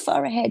go too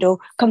far ahead or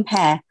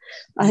compare.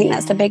 I think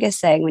that's the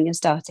biggest thing when you're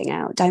starting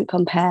out. Don't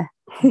compare.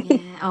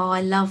 Oh, I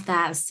love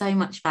that. So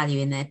much value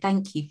in there.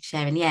 Thank you for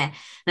sharing. And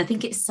I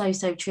think it's so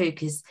true,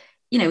 because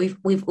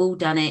we've all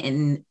done it,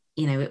 and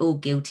we're all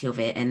guilty of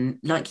it. And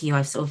like you,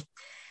 I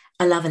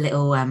love a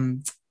little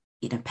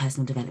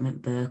personal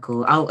development book,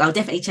 or I'll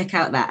definitely check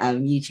out that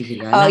YouTube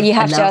video.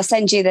 I'll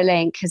send you the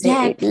link, because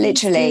it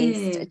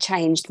literally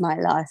changed my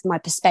life, my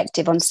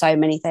perspective on so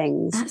many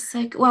things. That's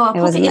so good. Well, I'll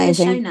put it in the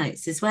show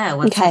notes as well.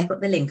 Once I've got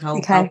the link,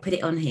 I'll put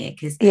it on here,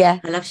 because I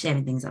love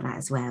sharing things like that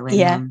as well.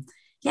 And,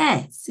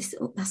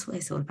 that's what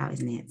it's all about,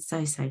 isn't it?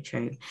 So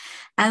true.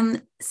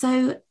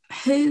 So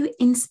who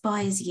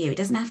inspires you? It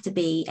doesn't have to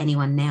be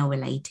anyone nail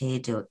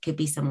related, or it could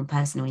be someone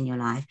personal in your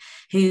life.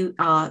 Who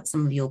are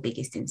some of your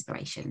biggest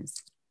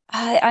inspirations?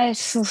 I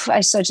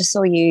just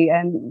saw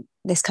you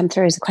this come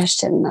through as a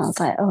question, and I was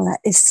like, oh, that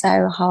is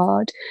so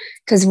hard,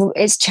 because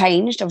it's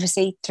changed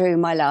obviously through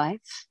my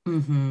life,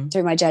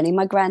 through my journey.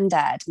 My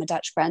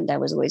Dutch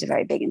granddad was always a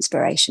very big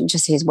inspiration,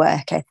 just his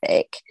work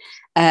ethic,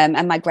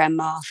 and my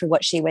grandma, through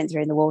what she went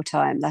through in the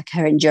wartime, like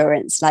her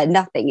endurance, like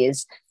nothing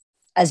is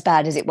as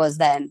bad as it was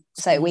then.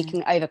 So we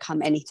can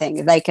overcome anything.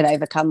 If they can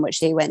overcome what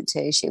she went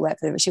to. She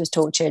was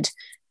tortured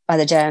by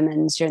the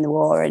Germans during the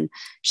war, and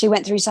she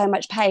went through so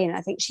much pain.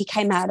 I think she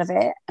came out of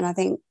it, and I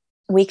think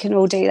we can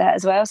all do that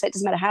as well. So it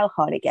doesn't matter how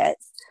hard it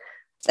gets.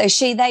 So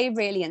they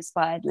really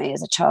inspired me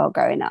as a child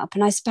growing up.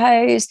 And I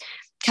suppose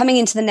coming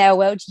into the nail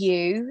world,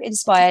 you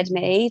inspired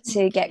me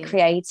to get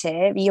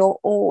creative.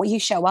 You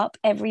show up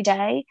every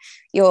day.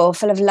 You're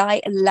full of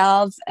light and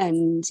love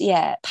and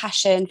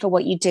passion for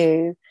what you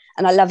do.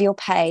 And I love your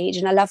page,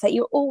 and I love that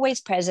you're always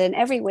present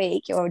every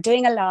week. You're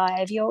doing a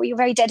live. You're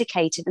very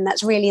dedicated, and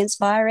that's really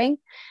inspiring.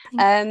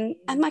 And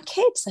my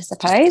kids, I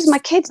suppose,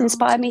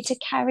 inspire me to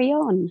carry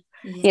on.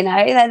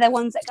 They're the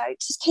ones that go,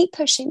 just keep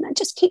pushing, and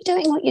just keep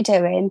doing what you're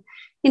doing.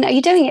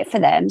 You're doing it for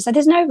them, so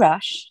there's no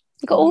rush.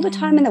 You've got all the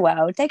time in the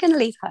world. They're going to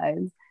leave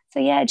home,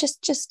 so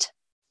just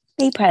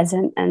be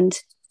present and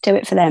do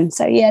it for them.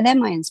 So they're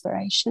my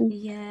inspiration.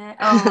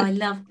 I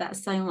love that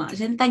so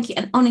much, and thank you.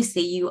 And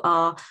honestly, you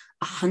are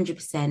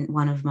 100%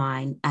 one of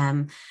mine.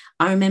 I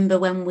remember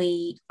when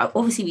we'd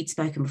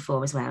spoken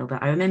before as well,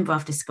 but I remember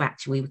after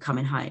Scratch we were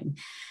coming home,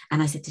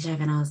 and I said to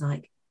Jovan, I was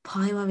like,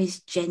 Paiwa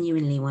is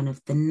genuinely one of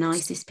the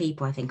nicest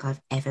people I think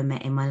I've ever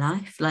met in my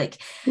life.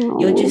 Like,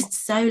 you're just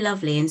so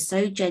lovely and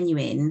so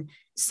genuine,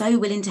 so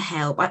willing to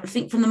help. I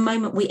think from the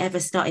moment we ever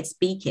started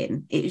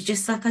speaking, it was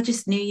just like I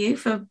just knew you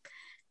from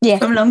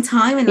a long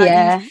time,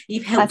 and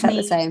you've helped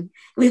me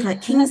with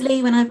like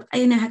Kingsley when I've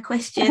had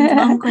questions,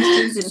 mum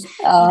questions, and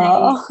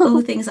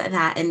all things like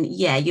that. And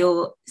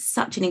you're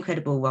such an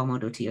incredible role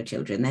model to your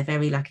children. They're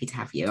very lucky to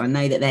have you. I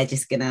know that they're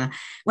just gonna,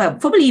 well,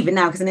 probably even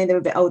now, because I know they're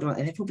a bit older,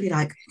 they're probably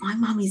like, my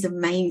mum is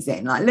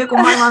amazing, like look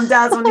what my mum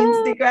does on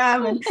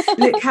Instagram, and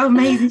look how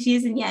amazing she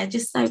is, and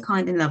just so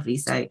kind and lovely.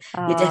 So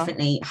you're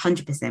definitely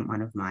 100%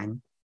 one of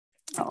mine.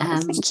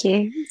 Thank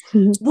you.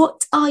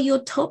 What are your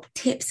top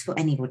tips for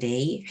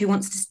anybody who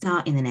wants to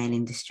start in the nail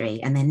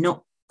industry and they're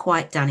not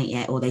quite done it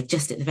yet, or they're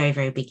just at the very,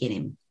 very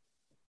beginning?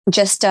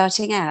 Just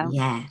starting out?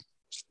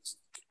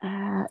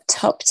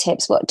 Top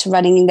tips, what, to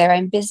running their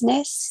own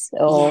business?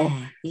 Or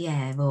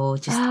or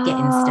just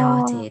getting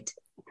started?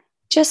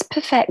 Just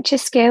perfect your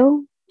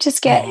skill.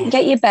 Just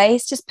get your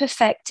base, just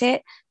perfect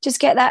it. Just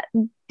get that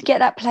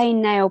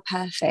plain nail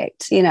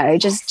perfect,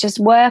 just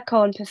work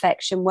on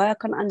perfection,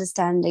 work on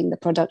understanding the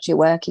product you're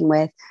working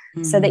with,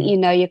 so that you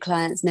know your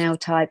client's nail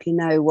type,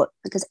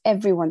 because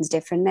everyone's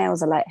different.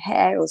 Nails are like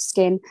hair or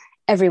skin.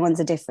 Everyone's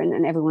are different,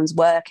 and everyone's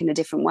work in a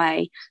different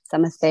way.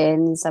 Some are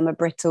thin, some are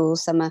brittle,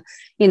 some are,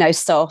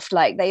 soft.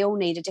 Like, they all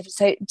need a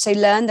different. So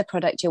learn the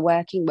product you're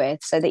working with,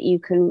 so that you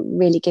can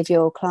really give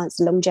your clients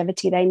the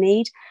longevity they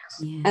need.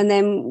 And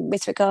then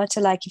with regard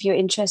to, like, if you're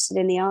interested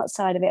in the art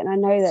side of it, and I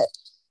know that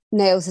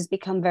nails has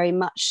become very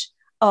much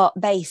art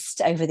based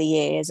over the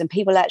years, and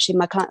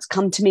my clients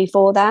come to me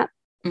for that,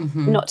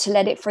 not to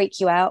let it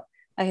freak you out.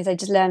 Like I say,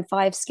 just learn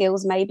 5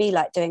 skills, maybe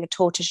like doing a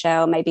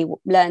tortoiseshell, maybe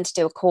learn to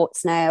do a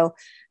quartz nail,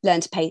 learn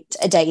to paint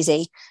a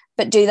daisy,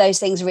 but do those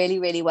things really,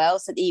 really well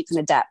so that you can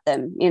adapt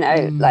them,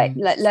 like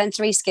learn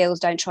 3 skills.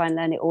 Don't try and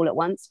learn it all at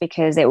once,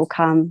 because it will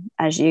come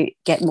as you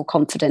get more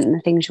confident in the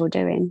things you're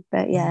doing.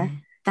 But yeah.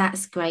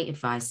 That's great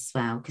advice as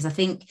well, because I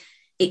think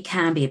it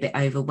can be a bit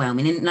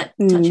overwhelming. And like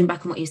touching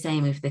back on what you're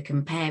saying with the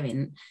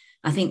comparing,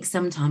 I think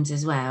sometimes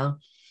as well,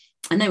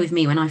 I know with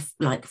me, when I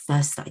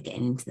first started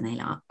getting into the nail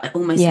art, I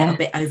almost felt a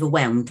bit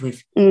overwhelmed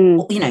with,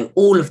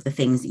 all of the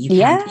things that you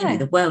can.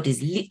 The world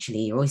is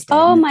literally your oyster.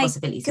 Oh and the my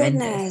possibilities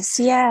goodness,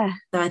 So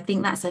I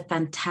think that's a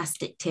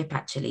fantastic tip,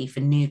 actually, for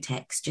new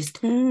techs.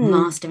 Just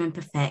master and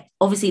perfect.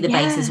 Obviously, the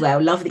base as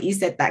well. Love that you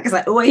said that, because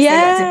I always say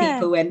that to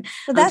people when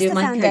I'm doing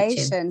my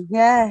coaching.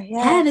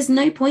 Yeah. There's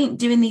no point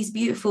doing these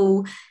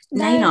beautiful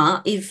nail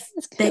art if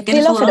they're going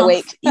to fall off in a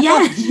week.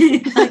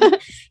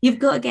 You've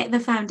got to get the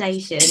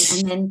foundation,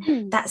 and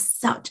then that's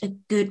such a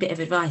good bit of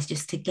advice,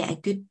 just to get a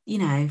good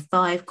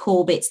 5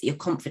 core bits that you're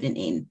confident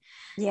in.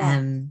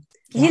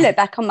 You look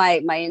back on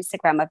my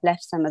Instagram, I've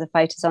left some of the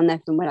photos on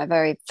there from when I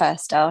very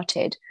first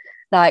started.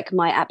 Like,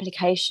 my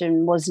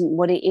application wasn't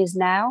what it is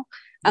now.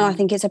 And I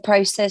think it's a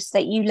process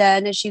that you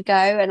learn as you go.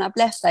 And I've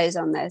left those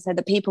on there so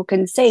that people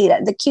can see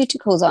that the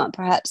cuticles aren't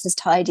perhaps as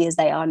tidy as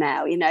they are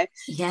now.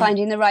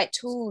 Finding the right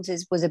tools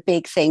was a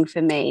big thing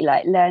for me,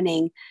 like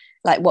learning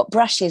like what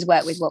brushes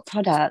work with what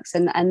products,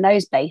 and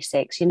those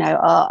basics,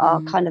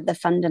 are kind of the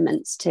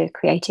fundaments to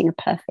creating a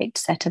perfect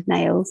set of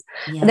nails.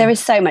 There is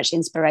so much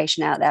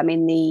inspiration out there. I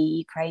mean, the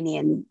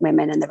Ukrainian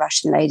women and the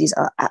Russian ladies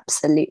are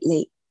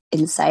absolutely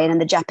insane.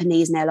 And the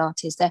Japanese nail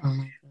artists,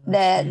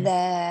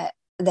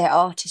 their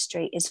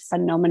artistry is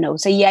phenomenal.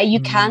 So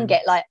you can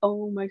get like,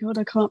 oh my god,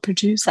 I can't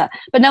produce that,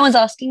 but no one's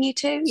asking you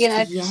to.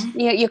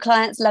 Your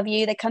clients love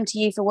you, they come to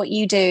you for what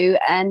you do,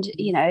 and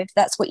if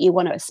that's what you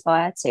want to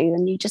aspire to,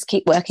 then you just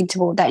keep working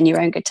toward that in your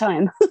own good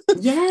time.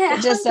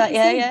 Just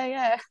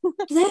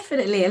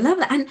definitely. I love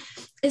that. And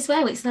as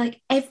well, it's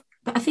like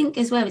but I think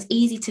as well, it's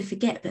easy to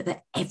forget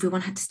that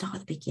everyone had to start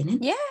at the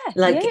beginning.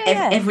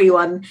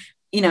 Everyone.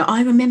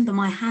 I remember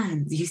my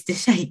hands used to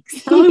shake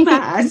so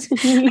bad.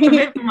 I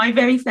remember my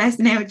very first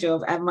nail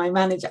job, and my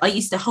manager, I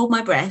used to hold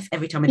my breath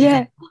every time I did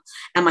that,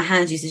 and my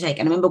hands used to shake.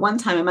 And I remember one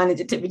time a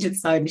manager took me to the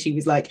side and she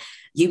was like,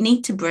 you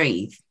need to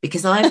breathe,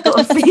 because I've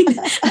got a feeling,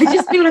 I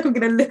just feel like I'm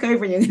going to look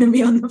over and you're going to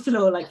be on the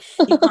floor. Like,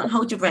 you can't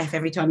hold your breath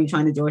every time you're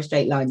trying to draw a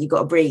straight line. You've got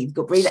to breathe,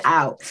 it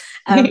out.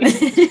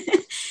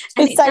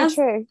 It's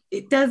true.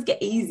 It does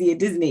get easier,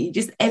 doesn't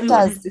it?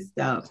 Everyone has to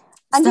start.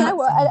 And you know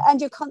what? And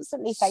you're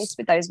constantly faced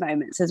with those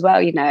moments as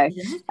well,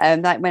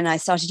 like when I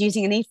started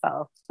using an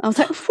e-file, I was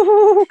like,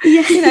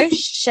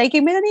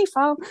 shaking with an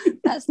e-file,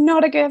 that's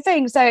not a good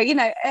thing. So,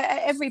 at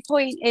every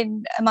point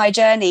in my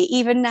journey,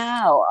 even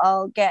now,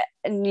 I'll get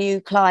a new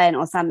client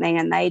or something,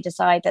 and they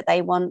decide that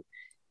they want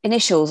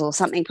initials or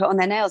something put on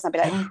their nails. I'll be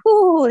like,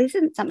 this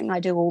isn't something I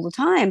do all the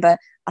time, but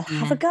I'll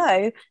have a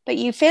go. But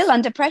you feel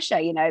under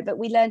pressure, but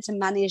we learn to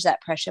manage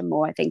that pressure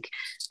more, I think,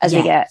 as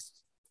we get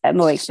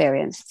more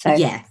experience. So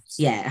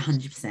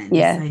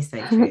 100%.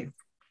 So true.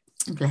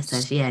 Bless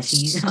her. She I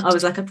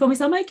was like, I promise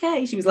I'm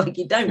okay. She was like,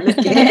 you don't look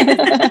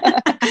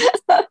it.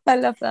 I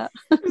love that.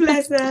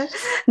 Bless her.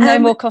 No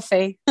more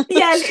coffee.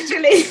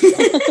 Literally.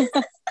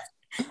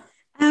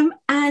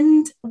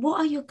 And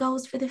what are your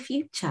goals for the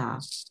future?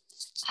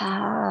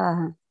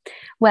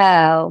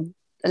 Well,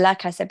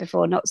 like I said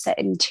before, not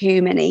setting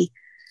too many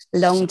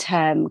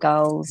long-term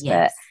goals,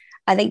 but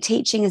I think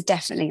teaching is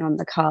definitely on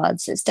the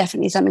cards. It's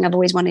definitely something I've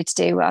always wanted to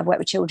do. I've worked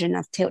with children,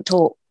 I've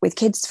taught with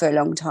kids for a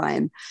long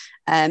time,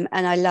 and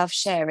I love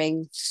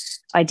sharing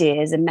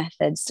ideas and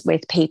methods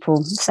with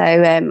people. So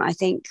I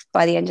think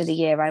by the end of the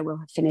year I will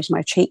have finished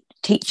my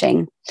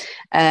teaching,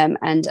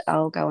 and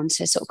I'll go on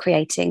to sort of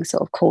creating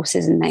sort of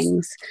courses and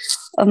things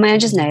of my own,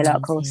 just nail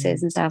art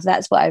courses and stuff.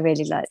 That's what I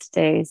really like to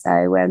do.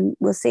 So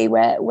we'll see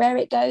where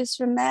it goes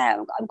from there.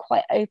 I'm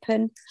quite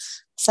open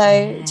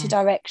to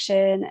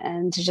direction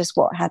and to just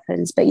what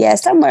happens, but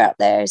somewhere up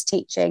there is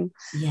teaching.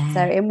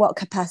 So in what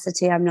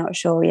capacity I'm not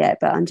sure yet,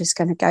 but I'm just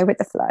going to go with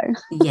the flow.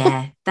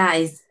 That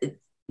is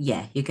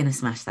you're going to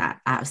smash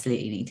that.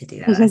 Absolutely need to do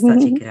that. That's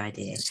such a good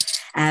idea.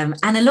 And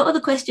a lot of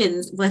the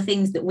questions were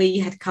things that we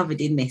had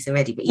covered in this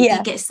already, but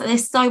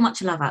there's so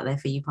much love out there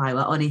for you,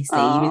 Paiwa. Honestly,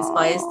 you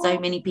inspire so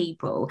many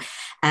people.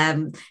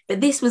 But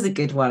this was a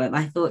good one, and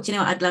I thought,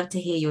 I'd love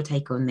to hear your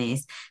take on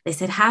this. They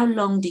said, how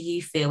long do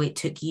you feel it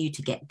took you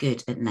to get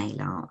good at nail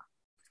art?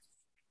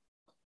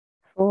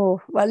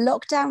 Oh, well,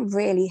 lockdown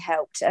really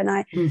helped, and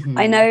I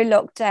know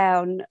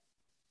lockdown,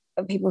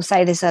 people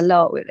say this a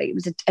lot, it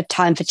was a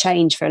time for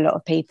change for a lot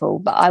of people,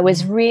 but I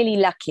was really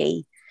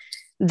lucky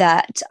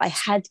that I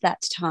had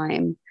that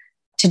time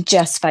to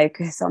just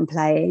focus on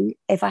playing.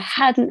 If I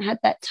hadn't had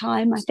that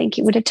time, I think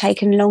it would have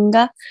taken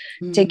longer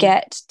to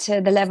get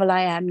to the level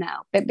I am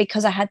now. But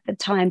because I had the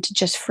time to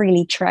just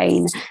freely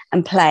train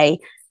and play,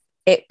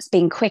 it's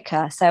been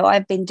quicker. So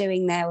I've been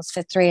doing nails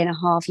for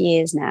 3.5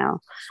 years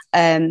now.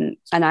 And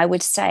I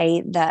would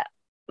say that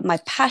my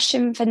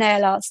passion for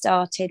nail art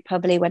started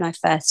probably when I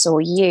first saw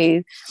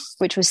you,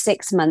 which was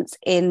 6 months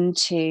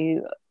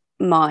into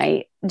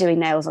my doing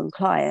nails on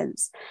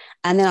clients.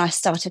 And then I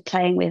started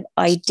playing with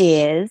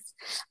ideas.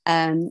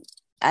 And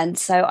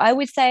so I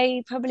would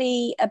say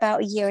probably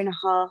about a year and a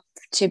half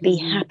to be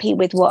happy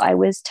with what I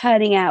was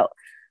turning out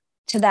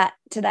to that.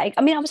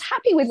 I mean, I was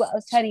happy with what I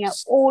was turning out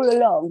all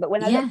along, but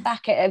when I look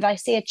back at it, if I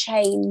see a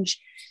change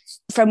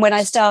from when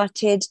I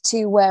started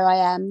to where I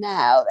am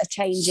now, a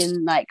change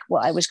in like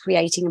what I was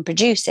creating and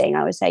producing,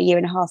 I would say a year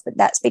and a half, but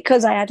that's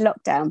because I had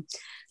lockdown.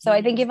 So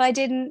I think if I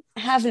didn't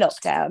have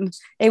lockdown,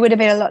 it would have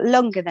been a lot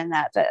longer than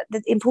that. But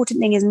the important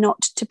thing is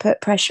not to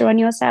put pressure on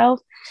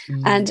yourself.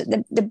 And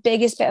the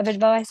biggest bit of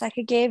advice I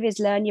could give is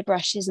learn your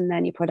brushes and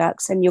learn your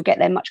products, and you'll get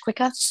there much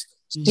quicker.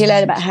 You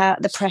learn about how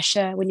the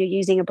pressure when you're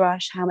using a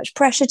brush, how much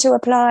pressure to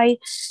apply,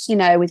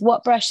 with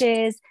what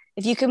brushes.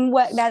 If you can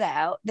work that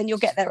out, then you'll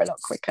get there a lot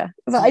quicker.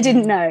 But I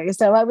didn't know.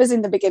 So I was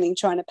in the beginning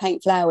trying to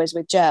paint flowers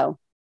with gel,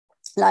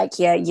 like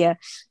your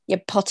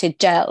potted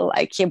gel,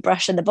 like your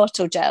brush and the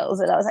bottle gels.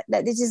 And I was like,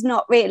 no, this is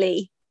not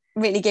really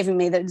giving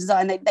me the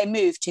design. They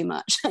move too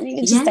much. I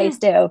needed to stay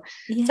still.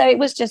 So it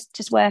was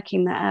just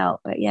working that out.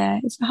 But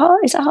it's a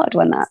hard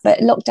one, that. But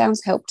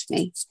lockdowns helped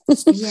me.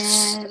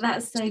 Yeah,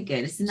 that's so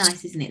good. It's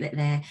nice, isn't it, that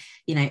they're,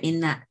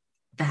 in that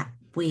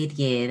weird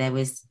year there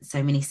was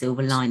so many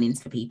silver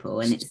linings for people,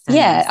 and it's so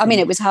nice. I mean,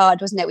 it was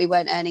hard, wasn't it? We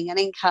weren't earning an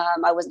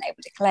income. I wasn't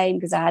able to claim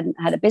because I hadn't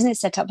had a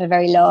business set up for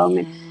very long,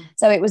 and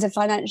so it was a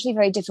financially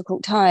very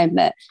difficult time.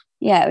 But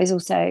it was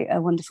also a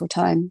wonderful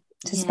time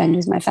to spend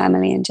with my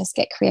family and just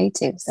get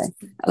creative. So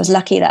I was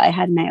lucky that I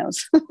had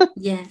nails.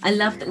 I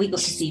love that we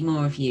got to see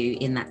more of you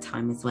in that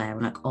time as well,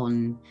 like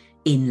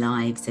in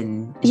lives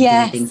and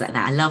doing things like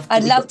that.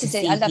 I'd love to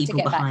get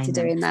back to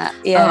doing that.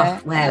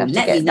 Let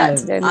me know.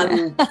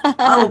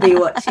 I will be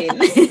watching.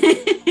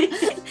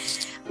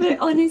 But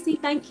honestly,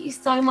 thank you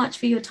so much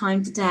for your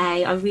time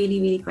today. I'm really,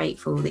 really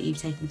grateful that you've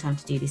taken time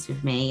to do this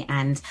with me,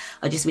 and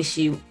I just wish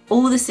you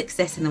all the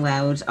success in the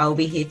world. I'll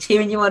be here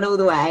cheering you on all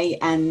the way,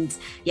 and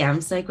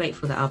I'm so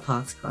grateful that our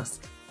paths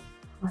crossed.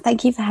 Well,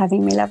 thank you for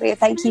having me, lovely.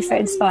 Thank you for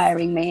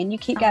inspiring me, and you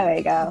keep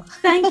going, girl.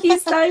 Thank you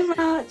so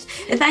much.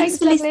 Thanks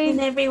for listening,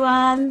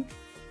 everyone.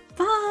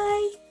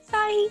 Bye.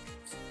 Bye.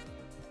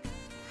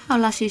 How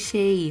lush is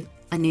she?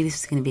 I knew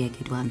this was going to be a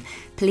good one.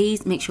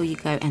 Please make sure you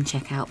go and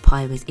check out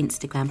Pyra's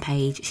Instagram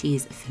page. She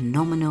is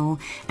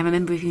phenomenal. And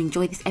remember, if you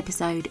enjoyed this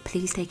episode,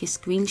 please take a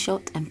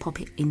screenshot and pop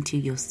it into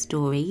your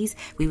stories.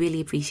 We really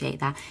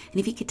appreciate that. And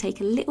if you could take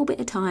a little bit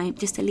of time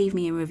just to leave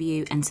me a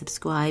review and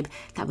subscribe,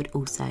 that would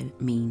also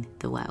mean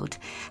the world.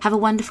 Have a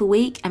wonderful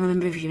week. And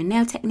remember, if you're a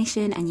nail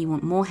technician and you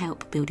want more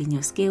help building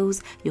your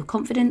skills, your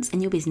confidence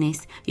and your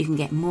business, you can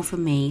get more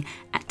from me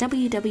at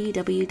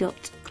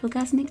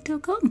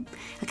www.clawgasmic.com.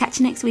 I'll catch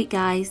you next week,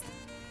 guys.